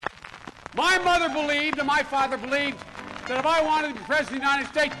My mother believed and my father believed that if I wanted to be president of the United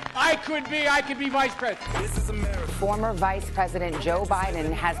States, I could be vice president. This is America. Former Vice President Joe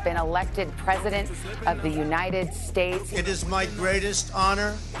Biden has been elected President of the United States. It is my greatest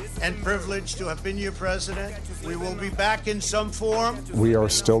honor and privilege to have been your president. We will be back in some form. We are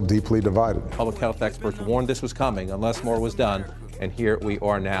still deeply divided. Public health experts warned this was coming unless more was done. And here we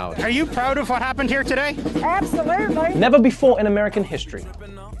are now. Are you proud of what happened here today? Absolutely. Never before in American history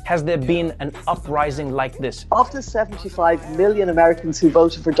has there been an uprising like this. Of the 75 million Americans who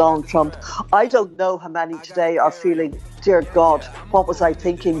voted for Donald Trump, I don't know how many today are feeling, dear God, what was I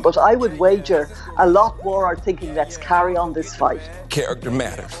thinking? But I would wager a lot more are thinking, let's carry on this fight. Character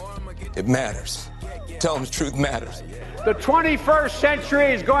matters. It matters. Telling the truth matters. The 21st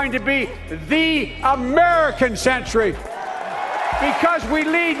century is going to be the American century. Because we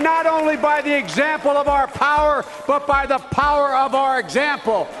lead not only by the example of our power, but by the power of our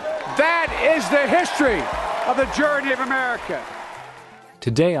example. That is the history of the journey of America.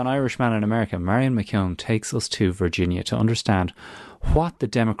 Today on Irishman in America, Marion McKeown takes us to Virginia to understand what the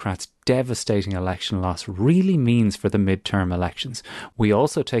Democrats' devastating election loss really means for the midterm elections. We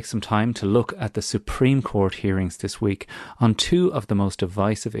also take some time to look at the Supreme Court hearings this week on two of the most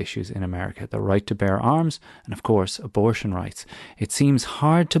divisive issues in America, the right to bear arms and, of course, abortion rights. It seems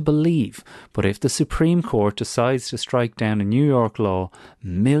hard to believe, but if the Supreme Court decides to strike down a New York law,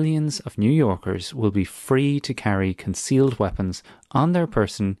 millions of New Yorkers will be free to carry concealed weapons on their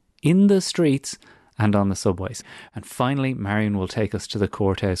person in the streets and on the subways. And finally, Marion will take us to the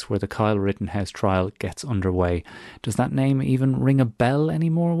courthouse where the Kyle Rittenhouse trial gets underway. Does that name even ring a bell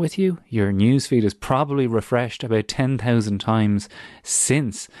anymore with you? Your newsfeed is probably refreshed about 10,000 times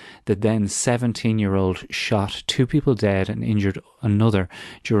since the then 17-year-old shot 2 people dead and injured another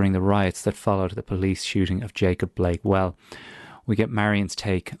during the riots that followed the police shooting of Jacob Blake. Well, we get Marion's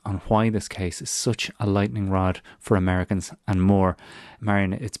take on why this case is such a lightning rod for Americans and more.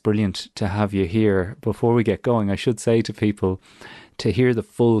 Marion, it's brilliant to have you here. Before we get going, I should say to people, to hear the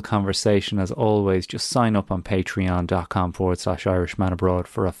full conversation, as always, just sign up on patreon.com/Irishman Abroad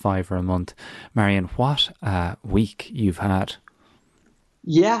for a $5 a month. Marion, what a week you've had.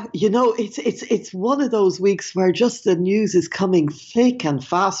 Yeah, it's one of those weeks where just the news is coming thick and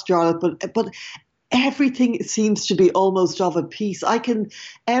fast, Charlotte, but everything seems to be almost of a piece.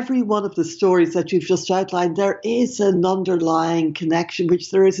 Every one of the stories that you've just outlined, there is an underlying connection, which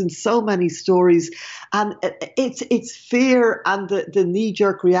there is in so many stories. And it's fear and the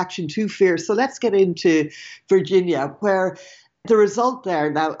knee-jerk reaction to fear. So let's get into Virginia, where the result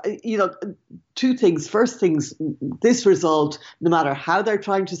there now, two things. First things, this result, no matter how they're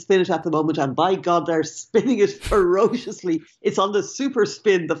trying to spin it at the moment, and by God, they're spinning it ferociously. It's on the super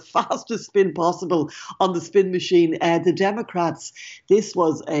spin, the fastest spin possible on the spin machine. The Democrats, this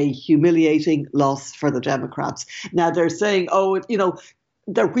was a humiliating loss for the Democrats. Now they're saying,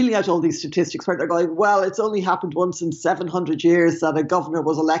 they're wheeling out all these statistics where they're going, well, it's only happened once in 700 years that a governor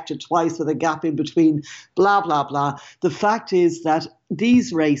was elected twice with a gap in between, blah, blah, blah. The fact is that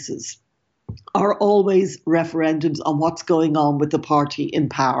these races are always referendums on what's going on with the party in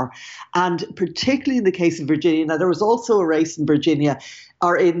power. And particularly in the case of Virginia, now there was also a race in Virginia,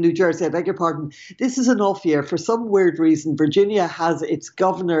 or in New Jersey, I beg your pardon. This is an off year. For some weird reason, Virginia has its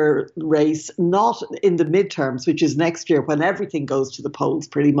governor race not in the midterms, which is next year when everything goes to the polls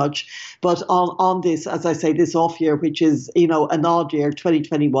pretty much, but on this, as I say, this off year, which is, an odd year,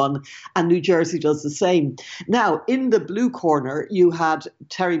 2021, and New Jersey does the same. Now, in the blue corner, you had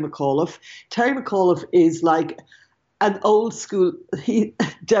Terry McAuliffe. Terry McAuliffe is like an old school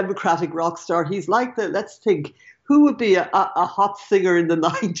Democratic rock star. He's like let's think, who would be a hot singer in the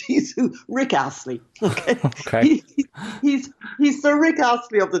 90s? Rick Astley. Okay. He's the Rick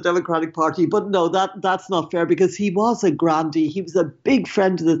Astley of the Democratic Party. But no, that's not fair, because he was a grandee. He was a big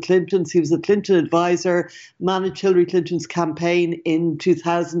friend of the Clintons. He was a Clinton advisor, managed Hillary Clinton's campaign in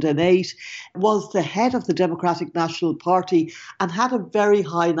 2008, was the head of the Democratic National Party and had a very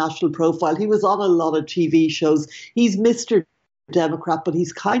high national profile. He was on a lot of TV shows. He's Mr. Democrat, but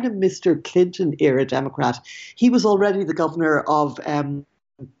he's kind of Mr. Clinton era Democrat. He was already the governor of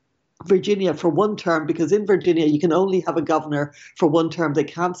Virginia for one term, because in Virginia you can only have a governor for one term. They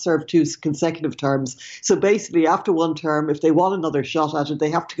can't serve 2 consecutive terms. So basically after one term, if they want another shot at it,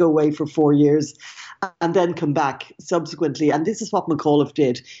 they have to go away for 4 years and then come back subsequently. And this is what McAuliffe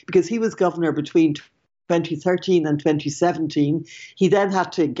did, because he was governor between 2013 and 2017. He then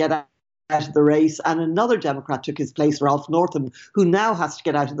had to get out of the race, and another Democrat took his place, Ralph Northam, who now has to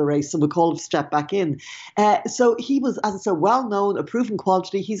get out of the race, so McAuliffe stepped back in. So he was, as I said, well-known, a proven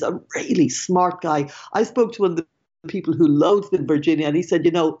quantity. He's a really smart guy. I spoke to one of the people who loathed in Virginia, and he said,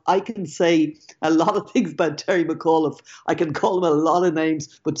 I can say a lot of things about Terry McAuliffe. I can call him a lot of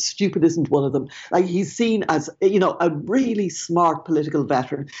names, but stupid isn't one of them. Like, he's seen as, a really smart political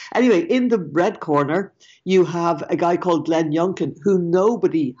veteran. Anyway, in the red corner, you have a guy called Glenn Youngkin, who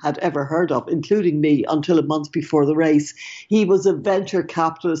nobody had ever heard of, including me, until a month before the race. He was a venture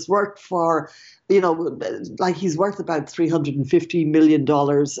capitalist, worked for, he's worth about $350 million.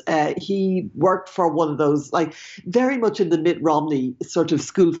 He worked for one of those, very much in the Mitt Romney sort of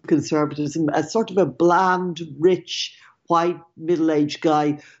school of conservatism, as sort of a bland, rich, white, middle-aged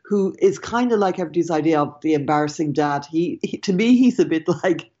guy who is kind of like everybody's idea of the embarrassing dad. He to me, he's a bit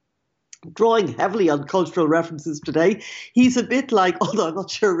like, drawing heavily on cultural references today, he's a bit like, although I'm not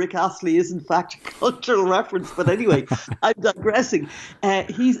sure Rick Astley is in fact a cultural reference, but anyway, I'm digressing.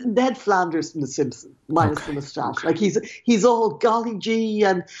 He's Ned Flanders from The Simpsons, minus the moustache. Like, he's all golly gee,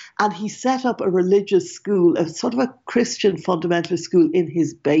 and he set up a religious school, a sort of a Christian fundamentalist school in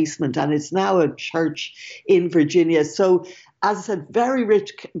his basement, and it's now a church in Virginia. So, as I said, very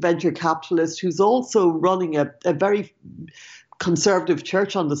rich venture capitalist who's also running a very conservative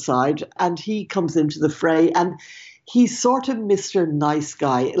church on the side, and he comes into the fray, and he's sort of Mr. Nice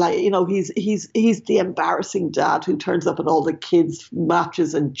Guy. He's the embarrassing dad who turns up at all the kids'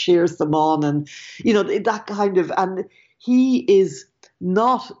 matches and cheers them on, and that kind of. And he is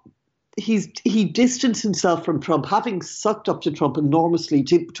not. He distanced himself from Trump, having sucked up to Trump enormously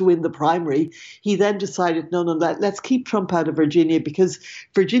to win the primary. He then decided, no, let's keep Trump out of Virginia, because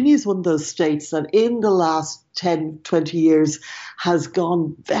Virginia is one of those states that in the last 10, 20 years has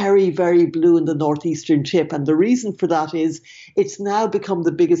gone very, very blue in the northeastern tip. And the reason for that is it's now become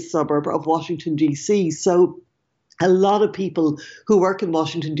the biggest suburb of Washington, D.C. So a lot of people who work in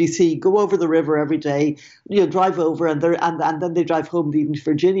Washington, D.C. go over the river every day, drive over, and then they drive home leaving to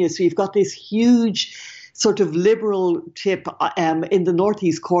Virginia. So you've got this huge sort of liberal tip in the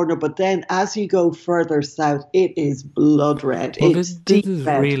northeast corner. But then as you go further south, it is blood red. Well, this is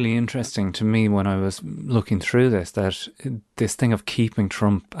really interesting to me when I was looking through this, that this thing of keeping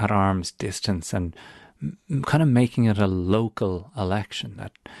Trump at arm's distance and kind of making it a local election,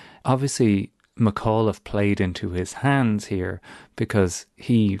 that obviously McAuliffe played into his hands here, because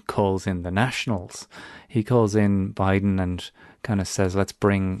he calls in the nationals. He calls in Biden and kind of says, let's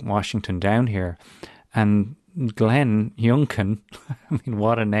bring Washington down here. And Glenn Youngkin, I mean,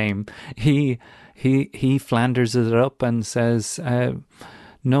 what a name. He Flanders it up and says,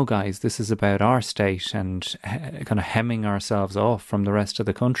 no, guys, this is about our state, and kind of hemming ourselves off from the rest of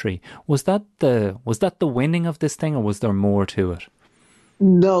the country. Was that the winning of this thing, or was there more to it?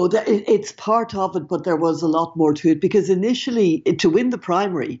 No, it's part of it, but there was a lot more to it, because initially, to win the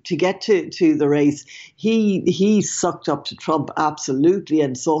primary, to get to the race, he sucked up to Trump absolutely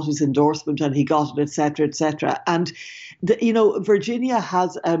and sought his endorsement, and he got it, et cetera, et cetera. And, Virginia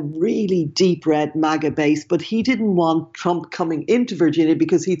has a really deep red MAGA base, but he didn't want Trump coming into Virginia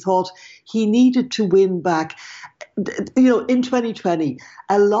because he thought he needed to win back. In 2020,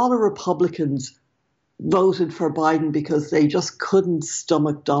 a lot of Republicans voted for Biden because they just couldn't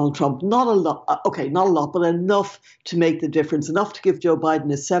stomach Donald Trump. Not a lot, but enough to make the difference, enough to give Joe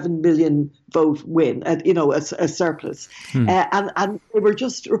Biden a 7 million vote win, a surplus. And they were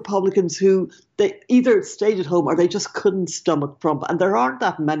just Republicans who they either stayed at home or they just couldn't stomach Trump. And there aren't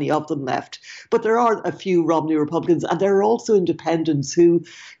that many of them left, but there are a few Romney Republicans, and there are also independents who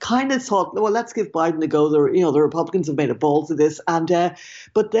kind of thought, well, let's give Biden a go. The Republicans have made a balls of this,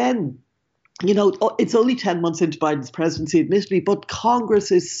 but then. It's only 10 months into Biden's presidency, admittedly, but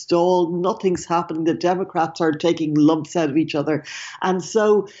Congress is stalled. Nothing's happening. The Democrats are taking lumps out of each other. And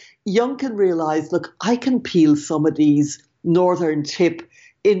so Youngkin realized, look, I can peel some of these northern tip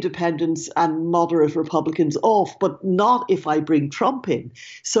independents and moderate Republicans off, but not if I bring Trump in.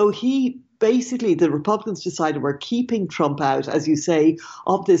 So the Republicans decided we're keeping Trump out, as you say,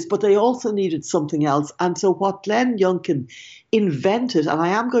 of this, but they also needed something else. And so what Glenn Youngkin invented, and I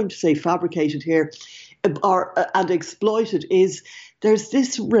am going to say fabricated here, and exploited, is there's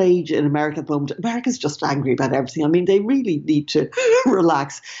this rage in America at the moment. America's just angry about everything. I mean, they really need to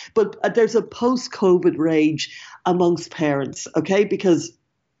relax. But there's a post-COVID rage amongst parents, okay, because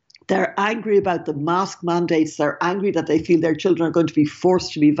they're angry about the mask mandates. They're angry that they feel their children are going to be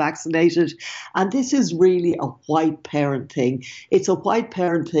forced to be vaccinated. And this is really a white parent thing. It's a white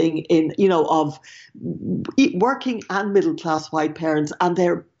parent thing of working and middle class white parents. And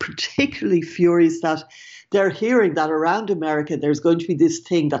they're particularly furious that they're hearing that around America there's going to be this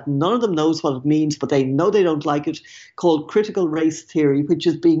thing that none of them knows what it means, but they know they don't like it, called critical race theory, which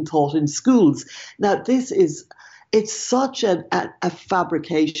is being taught in schools. Now, this is It's such a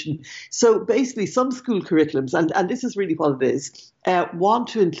fabrication. So basically, some school curriculums, and this is really what it is, want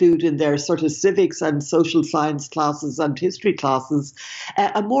to include in their sort of civics and social science classes and history classes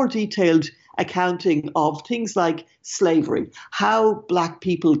a more detailed accounting of things like slavery, how black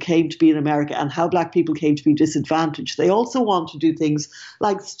people came to be in America and how black people came to be disadvantaged. They also want to do things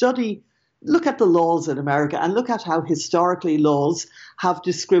like look at the laws in America and look at how historically laws have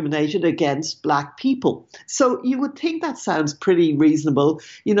discriminated against black people. So you would think that sounds pretty reasonable.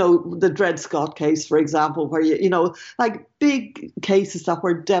 You know, the Dred Scott case, for example, where, like big cases that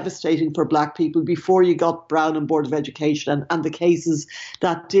were devastating for black people before you got Brown and Board of Education and the cases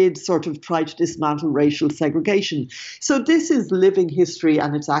that did sort of try to dismantle racial segregation. So this is living history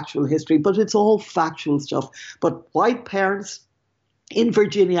and it's actual history, but it's all factual stuff. But white parents in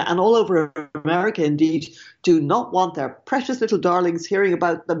Virginia and all over America, indeed, do not want their precious little darlings hearing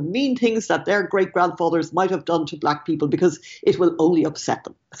about the mean things that their great-grandfathers might have done to black people, because it will only upset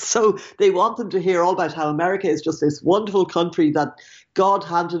them. So they want them to hear all about how America is just this wonderful country that God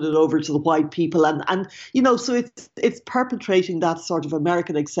handed it over to the white people. And so it's perpetrating that sort of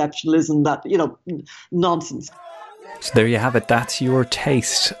American exceptionalism, that, nonsense. So there you have it. That's your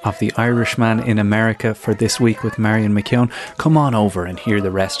taste of The Irishman in America for this week with Marion McKeown. Come on over and hear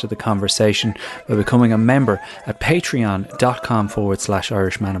the rest of the conversation by becoming a member at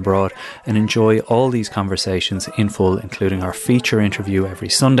patreon.com/Irishman Abroad and enjoy all these conversations in full, including our feature interview every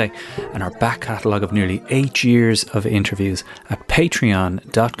Sunday and our back catalogue of nearly 8 years of interviews at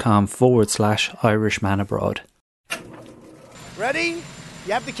patreon.com/Irishman Abroad. Ready?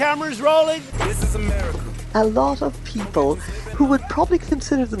 You have the cameras rolling? This is America. A lot of people who would probably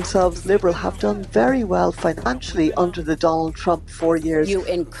consider themselves liberal have done very well financially under the Donald Trump 4 years. You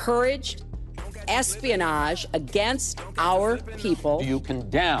encouraged espionage against our people. You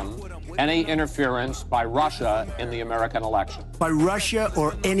condemn any interference by Russia in the American election. By Russia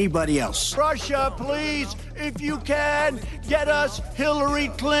or anybody else. Russia, please, if you can, get us Hillary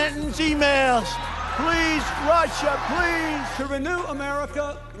Clinton's emails. Please, Russia, please. To renew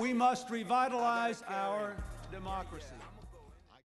America, we must revitalize our democracy.